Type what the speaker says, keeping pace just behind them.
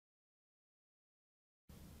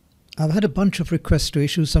I've had a bunch of requests to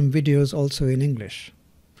issue some videos also in English.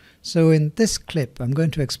 So in this clip, I'm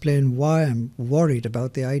going to explain why I'm worried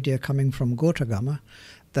about the idea coming from Gotagama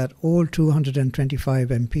that all 225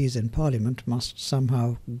 MPs in Parliament must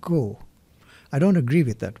somehow go. I don't agree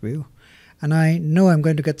with that view, and I know I'm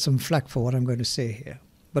going to get some flack for what I'm going to say here.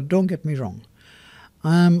 But don't get me wrong.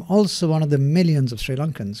 I'm also one of the millions of Sri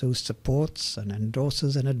Lankans who supports and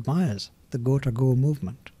endorses and admires the Gota Go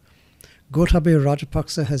movement. Gotabaya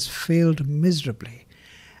Rajapaksa has failed miserably,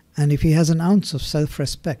 and if he has an ounce of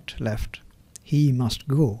self-respect left, he must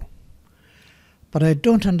go. But I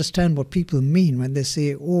don't understand what people mean when they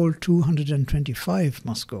say all 225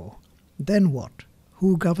 must go. Then what?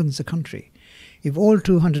 Who governs the country? If all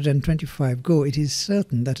 225 go, it is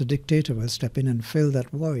certain that a dictator will step in and fill that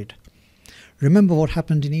void. Remember what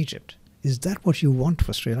happened in Egypt. Is that what you want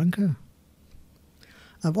for Sri Lanka?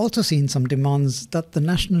 I've also seen some demands that the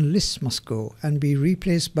national lists must go and be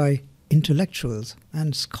replaced by intellectuals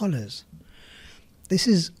and scholars. This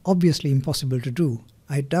is obviously impossible to do.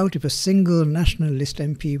 I doubt if a single national list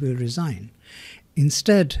MP will resign.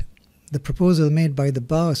 Instead, the proposal made by the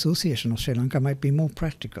Bar Association of Sri Lanka might be more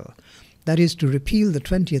practical. That is to repeal the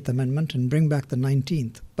 20th Amendment and bring back the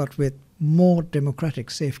 19th, but with more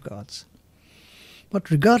democratic safeguards.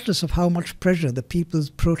 But regardless of how much pressure the people's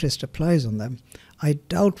protest applies on them, I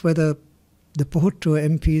doubt whether the Pohottua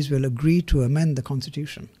MPs will agree to amend the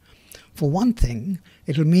constitution. For one thing,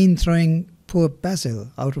 it will mean throwing poor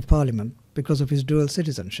Basil out of Parliament because of his dual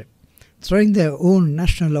citizenship. Throwing their own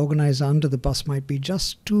national organiser under the bus might be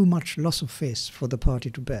just too much loss of face for the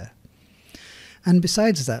party to bear. And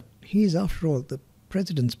besides that, he is after all the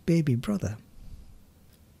president's baby brother.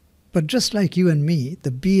 But just like you and me,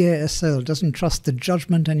 the BASL doesn't trust the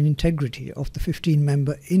judgment and integrity of the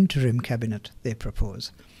 15-member interim cabinet they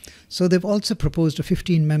propose. So they've also proposed a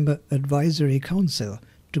 15-member advisory council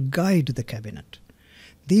to guide the cabinet.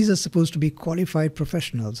 These are supposed to be qualified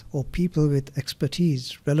professionals or people with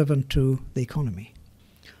expertise relevant to the economy.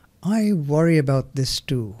 I worry about this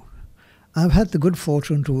too. I've had the good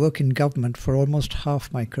fortune to work in government for almost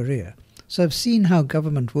half my career. So I've seen how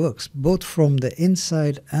government works, both from the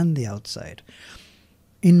inside and the outside.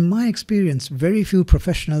 In my experience, very few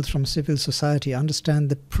professionals from civil society understand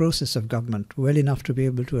the process of government well enough to be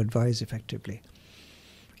able to advise effectively.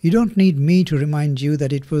 You don't need me to remind you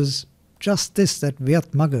that it was just this that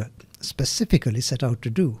Viat Maga specifically set out to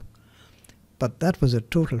do. But that was a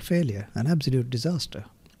total failure, an absolute disaster.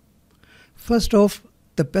 First off,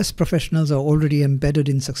 the best professionals are already embedded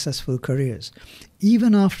in successful careers.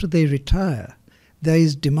 Even after they retire, there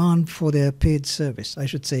is demand for their paid service, I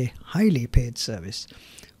should say highly paid service,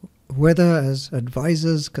 whether as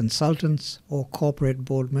advisors, consultants, or corporate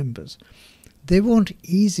board members. They won't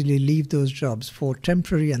easily leave those jobs for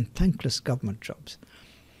temporary and thankless government jobs.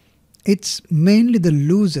 It's mainly the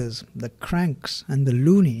losers, the cranks, and the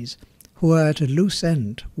loonies who are at a loose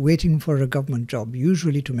end waiting for a government job,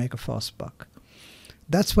 usually to make a fast buck.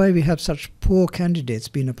 That's why we have such poor candidates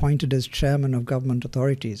being appointed as chairman of government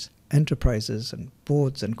authorities, enterprises and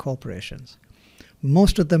boards and corporations.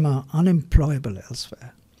 Most of them are unemployable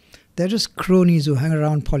elsewhere. They're just cronies who hang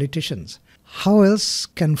around politicians. How else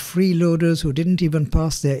can freeloaders who didn't even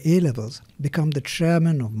pass their A-levels become the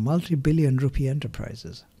chairman of multi-billion rupee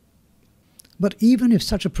enterprises? But even if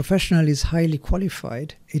such a professional is highly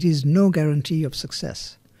qualified, it is no guarantee of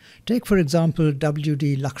success. Take for example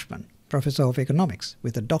W.D. Lakshman, Professor of Economics,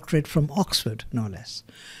 with a doctorate from Oxford, no less.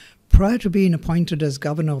 Prior to being appointed as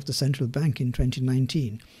Governor of the Central Bank in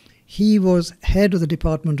 2019, he was head of the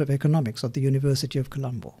Department of Economics of the University of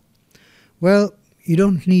Colombo. Well, you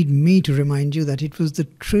don't need me to remind you that it was the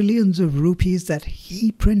trillions of rupees that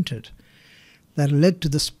he printed that led to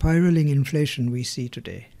the spiraling inflation we see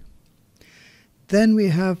today. Then we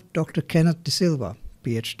have Dr. Kenneth De Silva,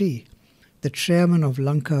 PhD, the chairman of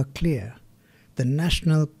Lanka Clear, the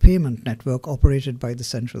national payment network operated by the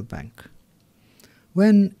central bank.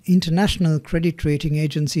 When international credit rating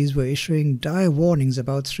agencies were issuing dire warnings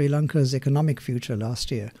about Sri Lanka's economic future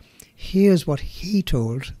last year, here's what he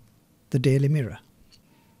told the Daily Mirror.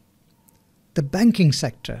 The banking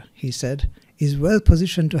sector, he said, is well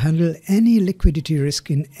positioned to handle any liquidity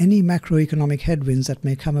risk in any macroeconomic headwinds that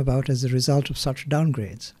may come about as a result of such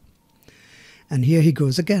downgrades. And here he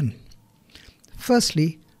goes again.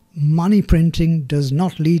 Firstly, money printing does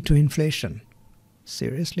not lead to inflation.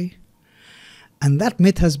 Seriously? And that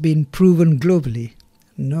myth has been proven globally.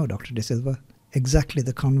 No, Dr. De Silva, exactly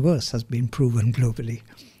the converse has been proven globally.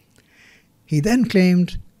 He then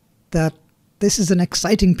claimed that this is an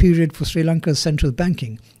exciting period for Sri Lanka's central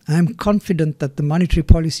banking. I am confident that the monetary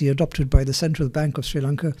policy adopted by the Central Bank of Sri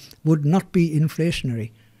Lanka would not be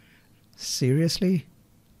inflationary. Seriously?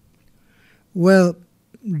 Well,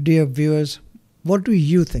 dear viewers, what do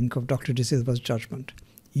you think of Dr. De Silva's judgment?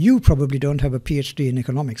 You probably don't have a PhD in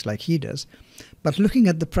economics like he does, but looking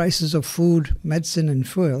at the prices of food, medicine and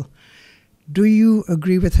fuel, do you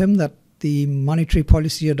agree with him that the monetary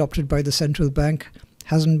policy adopted by the central bank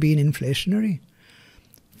hasn't been inflationary?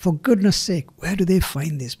 For goodness sake, where do they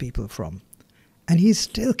find these people from? And he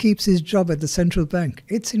still keeps his job at the central bank.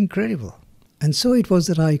 It's incredible. And so it was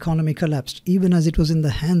that our economy collapsed, even as it was in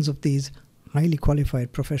the hands of these highly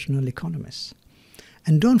qualified professional economists.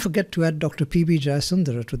 And don't forget to add Dr. P.B.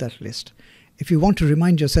 Jayasundara to that list. If you want to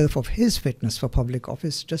remind yourself of his fitness for public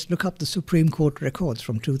office, just look up the Supreme Court records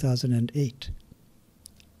from 2008.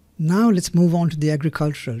 Now let's move on to the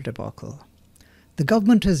agricultural debacle. The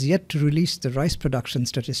government has yet to release the rice production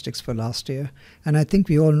statistics for last year, and I think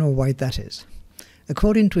we all know why that is.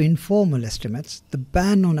 According to informal estimates, the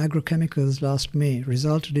ban on agrochemicals last May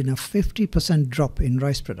resulted in a 50% drop in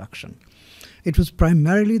rice production. It was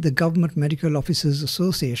primarily the Government Medical Officers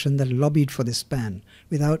Association that lobbied for this ban,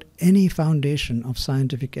 without any foundation of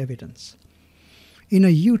scientific evidence. In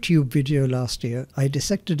a YouTube video last year, I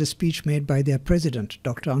dissected a speech made by their president,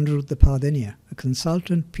 Dr. Anuruddha Padeniya, a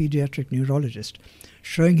consultant pediatric neurologist,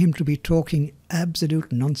 showing him to be talking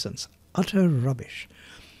absolute nonsense, utter rubbish.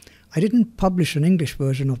 I didn't publish an English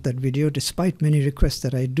version of that video despite many requests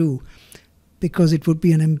that I do, because it would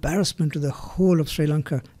be an embarrassment to the whole of Sri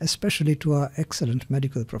Lanka, especially to our excellent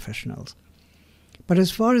medical professionals. But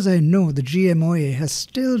as far as I know, the GMOA has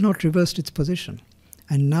still not reversed its position.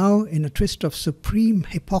 And now, in a twist of supreme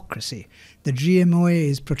hypocrisy, the GMOA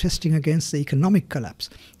is protesting against the economic collapse,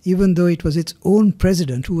 even though it was its own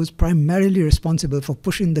president who was primarily responsible for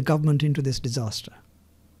pushing the government into this disaster.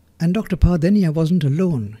 And Dr. Padeniya wasn't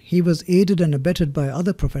alone. He was aided and abetted by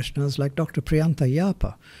other professionals like Dr. Priyantha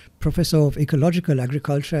Yapa, Professor of Ecological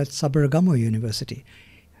Agriculture at Sabaragamo University,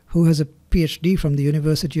 who has a PhD from the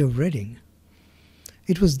University of Reading.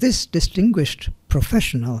 It was this distinguished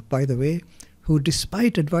professional, by the way, who,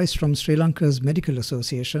 despite advice from Sri Lanka's Medical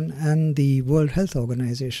Association and the World Health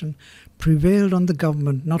Organization, prevailed on the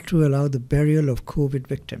government not to allow the burial of COVID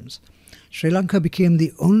victims. Sri Lanka became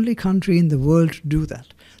the only country in the world to do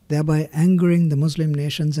that, thereby angering the Muslim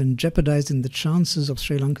nations and jeopardizing the chances of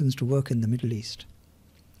Sri Lankans to work in the Middle East.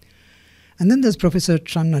 And then there's Professor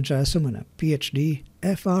Channa Jayasumana, PhD,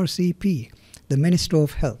 FRCP, the Minister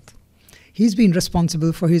of Health. He's been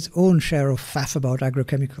responsible for his own share of faff about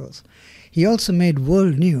agrochemicals. He also made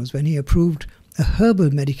world news when he approved a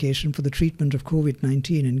herbal medication for the treatment of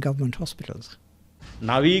COVID-19 in government hospitals.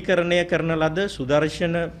 නවීකරණය කරන ලද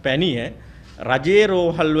සුදර්ශන පැණිය රජයේ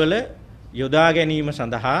රෝහල් වල යොදා ගැනීම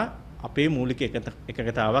සඳහා අපේ මූලික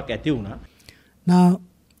එකගතාවක් ඇති වුණා. Now,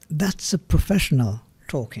 that's a professional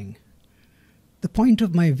talking. The point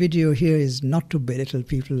of my video here is not to belittle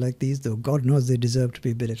people like these, though God knows they deserve to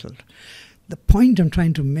be belittled. The point I'm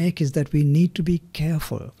trying to make is that we need to be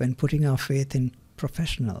careful when putting our faith in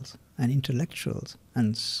professionals and intellectuals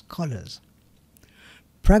and scholars.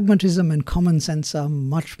 Pragmatism and common sense are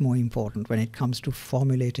much more important when it comes to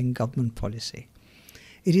formulating government policy.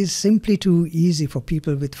 It is simply too easy for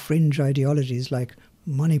people with fringe ideologies like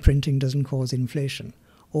money printing doesn't cause inflation,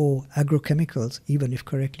 or agrochemicals, even if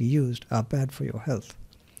correctly used, are bad for your health,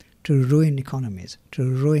 to ruin economies, to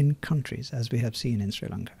ruin countries, as we have seen in Sri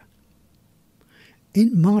Lanka.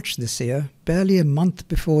 In March this year, barely a month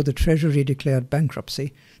before the Treasury declared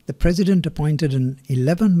bankruptcy, the President appointed an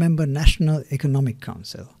 11-member National Economic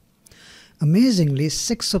Council. Amazingly,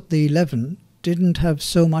 6 of the 11 didn't have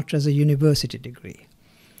so much as a university degree.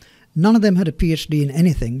 None of them had a PhD in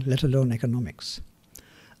anything, let alone economics.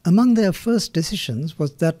 Among their first decisions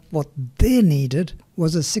was that what they needed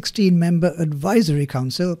was a 16-member advisory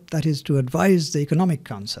council, that is, to advise the Economic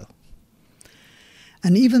Council.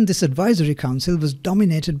 And even this advisory council was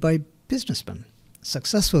dominated by businessmen,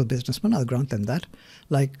 successful businessmen, I'll grant them that,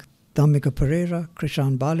 like Dhammika Pereira,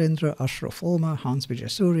 Krishan Balendra, Ashraf Omar, Hans Vijay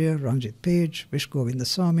Surya, Ranjit Page, Vish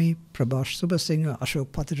Govindaswamy, Prabhash Subhasinghe,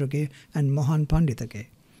 Ashok Patirage, and Mohan Panditage.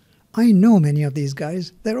 I know many of these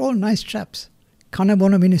guys. They're all nice chaps.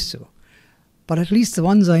 Kanabona Minisu. But at least the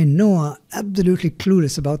ones I know are absolutely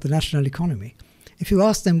clueless about the national economy. If you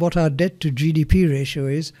ask them what our debt to GDP ratio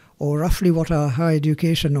is, or roughly what our higher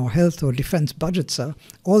education or health or defense budgets are,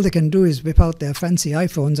 all they can do is whip out their fancy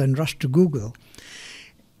iPhones and rush to Google.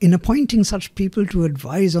 In appointing such people to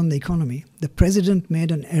advise on the economy, the president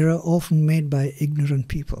made an error often made by ignorant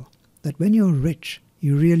people, that when you're rich,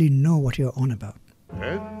 you really know what you're on about.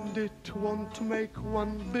 And it won't make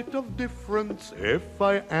one bit of difference if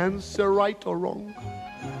I answer right or wrong.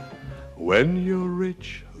 When you're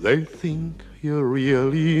rich, they think you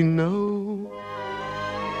really know.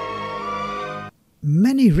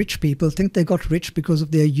 Many rich people think they got rich because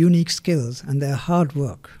of their unique skills and their hard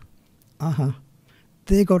work.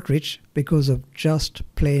 They got rich because of just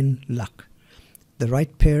plain luck. The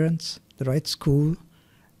right parents, the right school,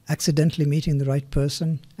 accidentally meeting the right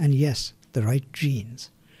person, and yes, the right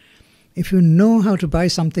genes. If you know how to buy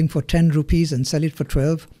something for 10 rupees and sell it for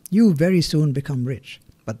 12, you very soon become rich.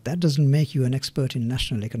 But that doesn't make you an expert in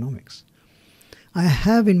national economics. I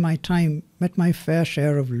have in my time met my fair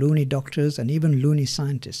share of loony doctors and even loony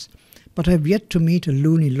scientists, but I have yet to meet a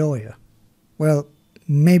loony lawyer. Well,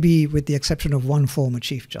 maybe with the exception of one former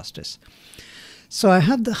Chief Justice. So I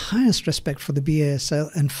have the highest respect for the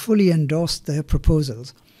BASL and fully endorse their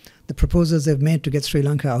proposals, the proposals they've made to get Sri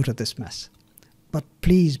Lanka out of this mess. But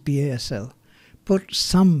please, BASL, put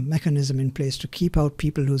some mechanism in place to keep out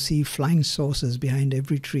people who see flying saucers behind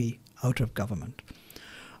every tree out of government.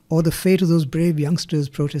 Or the fate of those brave youngsters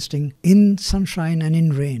protesting in sunshine and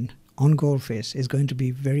in rain on Goldface is going to be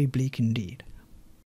very bleak indeed.